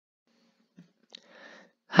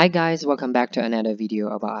Hi guys, welcome back to another video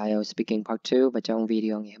about IELTS Speaking Part 2. Và trong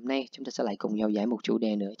video ngày hôm nay, chúng ta sẽ lại cùng nhau giải một chủ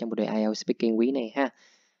đề nữa trong bộ đề IELTS Speaking quý này ha.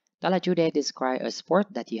 Đó là chủ đề Describe a sport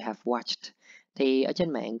that you have watched. Thì ở trên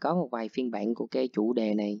mạng có một vài phiên bản của cái chủ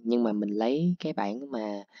đề này, nhưng mà mình lấy cái bản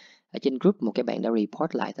mà ở trên group một cái bạn đã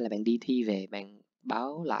report lại, tức là bạn đi thi về, bạn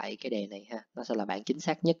báo lại cái đề này ha. Nó sẽ là bản chính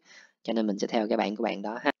xác nhất, cho nên mình sẽ theo cái bản của bạn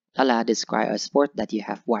đó ha. Đó là Describe a sport that you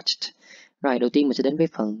have watched. Rồi, đầu tiên mình sẽ đến với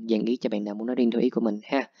phần dàn ý cho bạn nào muốn nói riêng theo ý của mình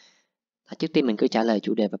ha. Trước tiên mình cứ trả lời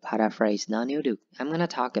chủ đề và paraphrase nó nếu được. I'm gonna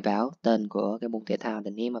talk about tên của cái môn thể thao,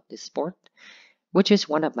 the name of this sport, which is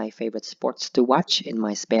one of my favorite sports to watch in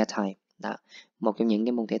my spare time. Đó, một trong những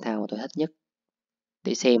cái môn thể thao mà tôi thích nhất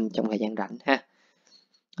để xem trong thời gian rảnh ha.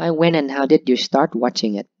 When and how did you start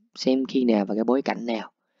watching it? Xem khi nào và cái bối cảnh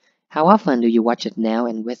nào. How often do you watch it now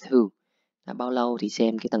and with who? Bao lâu thì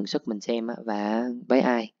xem, cái tần suất mình xem và với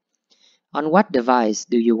ai. On what device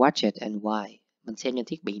do you watch it and why? Mình xem trên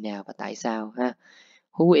thiết bị nào và tại sao ha.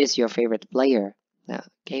 Who is your favorite player?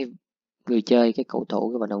 Cái người chơi, cái cầu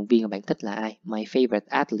thủ, cái vận động viên mà bạn thích là ai? My favorite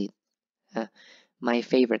athlete. My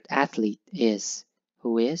favorite athlete is.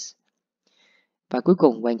 Who is? Và cuối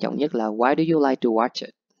cùng quan trọng nhất là why do you like to watch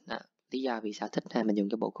it? Lý do vì sao thích ha, mình dùng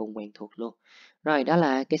cái bộ khung quen thuộc luôn. Rồi, đó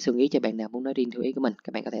là cái suy nghĩ cho bạn nào muốn nói riêng theo ý của mình.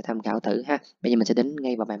 Các bạn có thể tham khảo thử ha. Bây giờ mình sẽ đến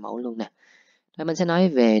ngay vào bài mẫu luôn nè. Rồi mình sẽ nói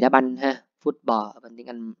về đá banh ha, football bên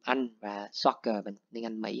tiếng Anh và soccer bên tiếng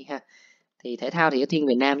Anh Mỹ ha. Thì thể thao thì nó thiên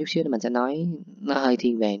về nam chút xíu, nên mình sẽ nói nó hơi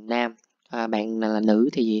thiên về nam. Bạn là nữ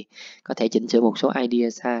thì có thể chỉnh sửa một số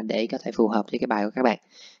ideas ha để có thể phù hợp với cái bài của các bạn.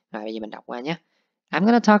 Rồi bây giờ mình đọc qua nhé. I'm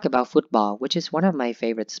gonna talk about football, which is one of my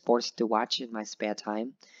favorite sports to watch in my spare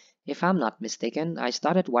time. If I'm not mistaken, I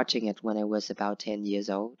started watching it when I was about 10 years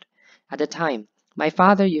old. At the time, my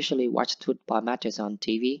father usually watched football matches on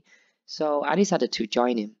TV, so I decided to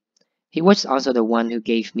join him. He was also the one who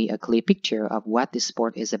gave me a clear picture of what this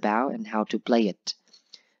sport is about and how to play it.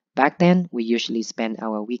 Back then, we usually spent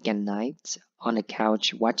our weekend nights on the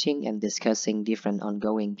couch watching and discussing different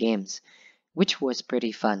ongoing games, which was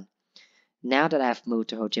pretty fun. Now that I've moved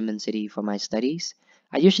to Ho Chi Minh City for my studies,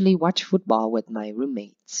 I usually watch football with my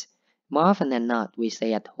roommates. More often than not, we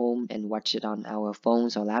stay at home and watch it on our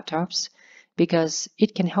phones or laptops because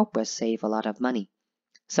it can help us save a lot of money.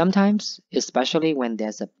 Sometimes, especially when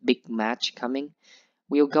there's a big match coming,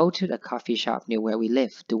 we'll go to the coffee shop near where we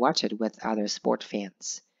live to watch it with other sport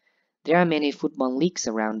fans. There are many football leagues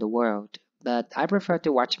around the world, but I prefer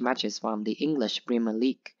to watch matches from the English Premier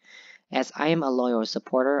League, as I am a loyal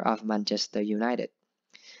supporter of Manchester United.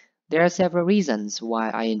 There are several reasons why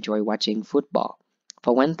I enjoy watching football.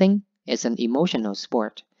 For one thing, it's an emotional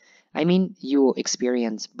sport. I mean, you will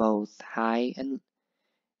experience both highs and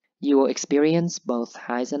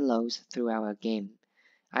lows throughout a game.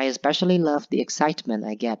 I especially love the excitement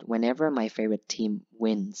I get whenever my favorite team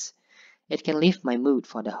wins. It can lift my mood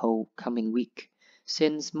for the whole coming week,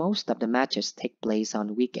 since most of the matches take place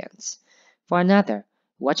on weekends. For another,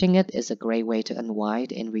 watching it is a great way to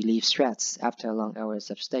unwind and relieve stress after long hours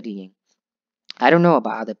of studying. I don't know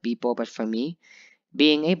about other people, but for me,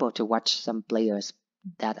 being able to watch some players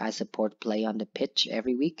that I support play on the pitch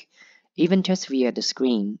every week, even just via the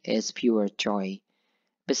screen, is pure joy.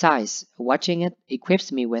 Besides, watching it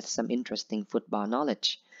equips me with some interesting football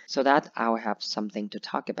knowledge, so that I'll have something to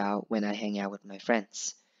talk about when I hang out with my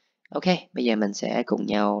friends. Ok, bây giờ mình sẽ cùng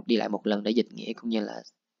nhau đi lại một lần để dịch nghĩa cũng như là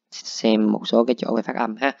xem một số cái chỗ về phát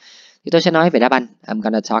âm ha. Thì tôi sẽ nói về đá banh. I'm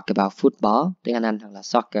gonna talk about football, tiếng Anh hoặc là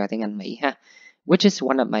soccer, tiếng Anh Mỹ ha. Which is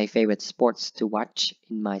one of my favorite sports to watch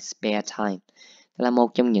in my spare time. Đó là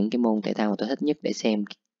một trong những cái môn thể thao mà tôi thích nhất để xem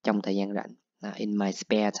trong thời gian rảnh. In my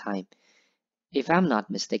spare time. If I'm not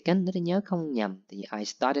mistaken, nếu tôi nhớ không nhầm, thì I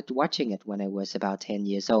started watching it when I was about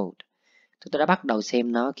 10 years old. Tôi đã bắt đầu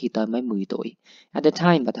xem nó khi tôi mới 10 tuổi. At the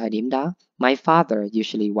time, vào thời điểm đó, my father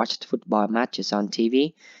usually watched football matches on TV.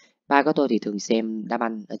 Ba của tôi thì thường xem đá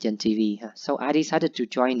banh ở trên TV. So I decided to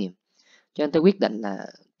join him. Cho nên tôi quyết định là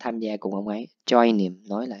tham gia cùng ông ấy. Join him,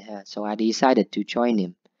 nói lại ha. So I decided to join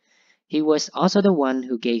him. He was also the one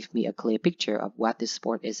who gave me a clear picture of what this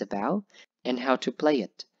sport is about and how to play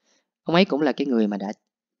it. Ông ấy cũng là cái người mà đã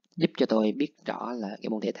giúp cho tôi biết rõ là cái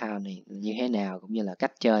môn thể thao này như thế nào cũng như là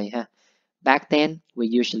cách chơi ha. Back then,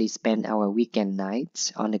 we usually spend our weekend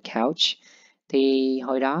nights on the couch. Thì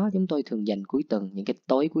hồi đó chúng tôi thường dành cuối tuần, những cái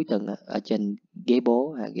tối cuối tuần ở trên ghế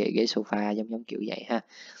bố, ghế sofa giống kiểu vậy ha.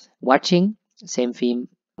 Watching, xem phim,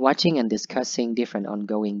 watching and discussing different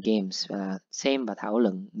ongoing games, xem và thảo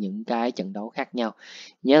luận những cái trận đấu khác nhau.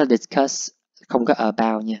 Nhớ là discuss, không có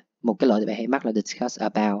about nha. Một cái lỗi bạn hãy mắc là discuss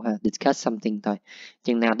about ha, discuss something thôi.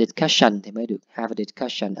 Chừng nào discussion thì mới được, have a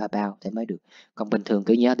discussion about thì mới được. Còn bình thường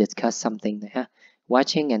cứ nhớ discuss something thôi ha.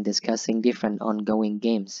 watching and discussing different ongoing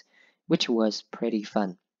games, which was pretty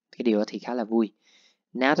fun. Cái điều đó thì khá là vui.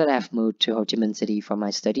 Now that I've moved to Ho Chi Minh City for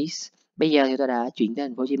my studies, bây giờ thì tôi đã chuyển tới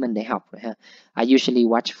thành phố Hồ Chí Minh để học rồi ha. I usually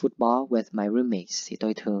watch football with my roommates. Thì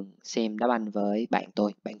tôi thường xem đá banh với bạn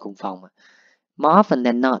tôi, bạn cùng phòng. More often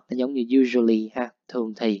than not, nó giống như usually ha,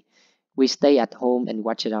 thường thì. We stay at home and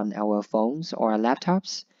watch it on our phones or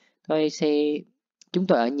laptops. Chúng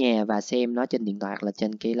tôi ở nhà và xem nó trên điện thoại hoặc là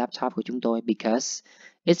trên cái laptop của chúng tôi because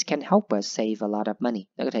it can help us save a lot of money.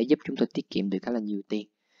 Nó có thể giúp chúng tôi tiết kiệm được khá là nhiều tiền.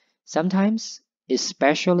 Sometimes,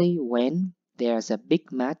 especially when there's a big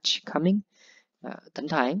match coming. Thỉnh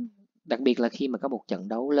thoảng, đặc biệt là khi mà có một trận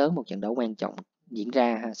đấu lớn, một trận đấu quan trọng diễn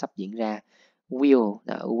ra, sắp diễn ra.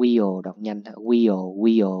 We'll đọc nhanh,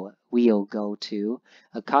 we'll go to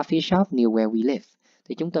a coffee shop near where we live.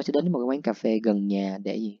 Thì chúng tôi sẽ đến một cái quán cà phê gần nhà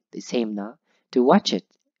để gì? Để xem nó. To watch it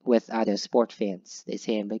with other sport fans. Để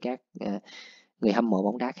xem với các người hâm mộ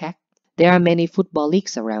bóng đá khác. There are many football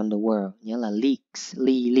leagues around the world. Nhớ là leagues,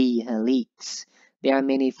 leagues. There are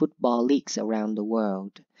many football leagues around the world.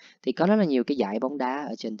 Thì có rất là nhiều cái giải bóng đá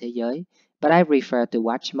ở trên thế giới. But I prefer to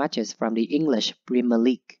watch matches from the English Premier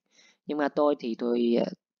League. Nhưng mà tôi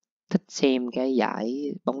thích xem cái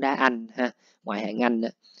giải bóng đá Anh ha, ngoại hạng Anh đó.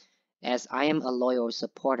 As I am a loyal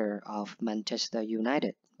supporter of Manchester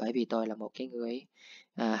United. Bởi vì tôi là một cái người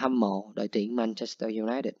hâm mộ đội tuyển Manchester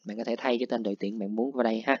United. Bạn có thể thay cái tên đội tuyển bạn muốn vào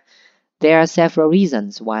đây ha. There are several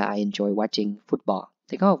reasons why I enjoy watching football.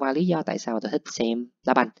 Thì có một vài lý do tại sao tôi thích xem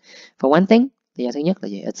đá banh. For one thing, lý do thứ nhất là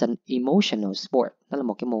gì? It's an emotional sport. Nó là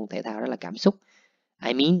một cái môn thể thao rất là cảm xúc.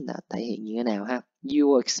 I mean, là thể hiện như thế nào ha? You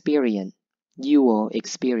will experience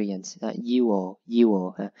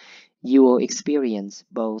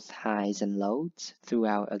both highs and lows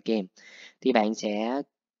throughout a game. Thì bạn sẽ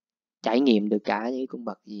trải nghiệm được cả những cung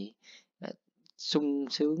bậc gì? Sung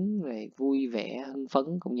sướng, rồi vui vẻ, hưng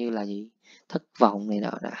phấn cũng như là gì? Thất vọng này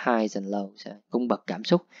nọ, highs and lows, cung bậc cảm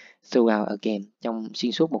xúc throughout a game, trong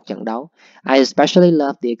xuyên suốt một trận đấu. I especially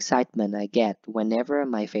love the excitement I get whenever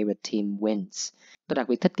my favorite team wins. Tôi đặc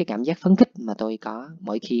biệt thích cái cảm giác phấn khích mà tôi có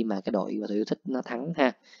mỗi khi mà cái đội mà tôi yêu thích nó thắng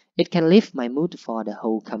ha. It can lift my mood for the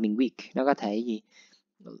whole coming week. Nó có thể gì?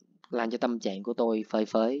 Làm cho tâm trạng của tôi phơi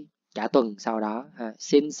phới cả tuần sau đó ha.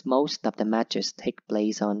 Since most of the matches take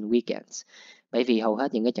place on weekends. Bởi vì hầu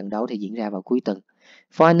hết những cái trận đấu thì diễn ra vào cuối tuần.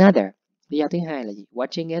 For another, lý do thứ hai là gì?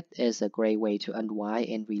 Watching it is a great way to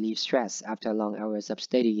unwind and relieve stress after long hours of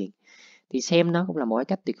studying. Thì xem nó cũng là một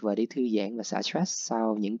cách tuyệt vời để thư giãn và xả stress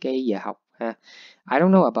sau những cái giờ học ha. I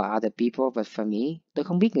don't know about other people, but for me, tôi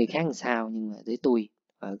không biết người khác làm sao, nhưng mà với tôi,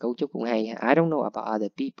 cấu trúc cũng hay. I don't know about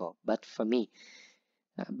other people, but for me,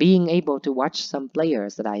 being able to watch some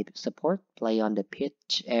players that I support play on the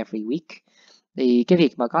pitch every week. Thì cái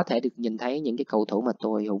việc mà có thể được nhìn thấy những cái cầu thủ mà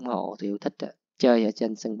tôi ủng hộ, tôi yêu thích chơi ở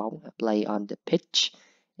trên sân bóng, play on the pitch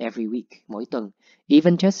every week, mỗi tuần.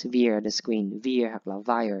 Even just via the screen, via hoặc là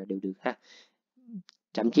via đều được ha.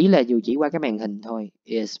 Thậm chí là dù chỉ qua cái màn hình thôi,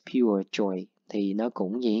 is pure joy. Thì nó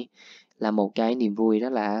cũng gì? Là một cái niềm vui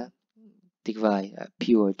rất là tuyệt vời,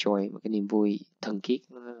 pure joy, một cái niềm vui thuần khiết,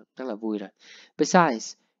 rất là vui rồi.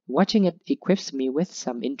 Besides, watching it equips me with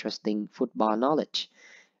some interesting football knowledge.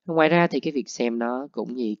 Ngoài ra thì cái việc xem nó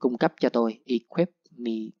cũng gì cung cấp cho tôi, equip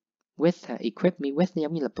me with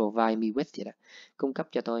giống như là provide me with vậy đó. Cung cấp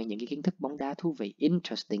cho tôi những cái kiến thức bóng đá thú vị,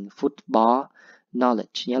 interesting football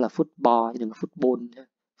knowledge, nhớ là football chứ đừng có football,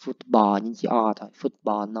 football những chữ o thôi,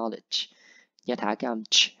 football knowledge. Nhớ thả cái âm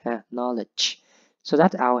ch ha, knowledge. So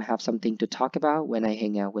that I'll have something to talk about when I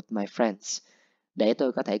hang out with my friends. Để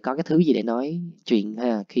tôi có thể có cái thứ gì để nói chuyện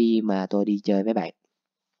ha khi mà tôi đi chơi với bạn.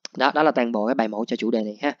 Đó là toàn bộ cái bài mẫu cho chủ đề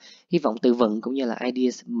này ha. Hy vọng từ vựng cũng như là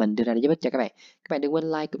ideas mình đưa ra để giúp ích cho các bạn. Các bạn đừng quên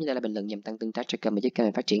like cũng như là bình luận nhằm tăng tương tác cho kênh và giúp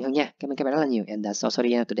kênh phát triển hơn nha. Cảm ơn các bạn rất là nhiều. And that's also the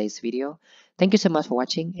end of today's video. Thank you so much for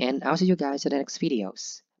watching and I'll see you guys in the next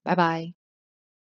videos. Bye bye.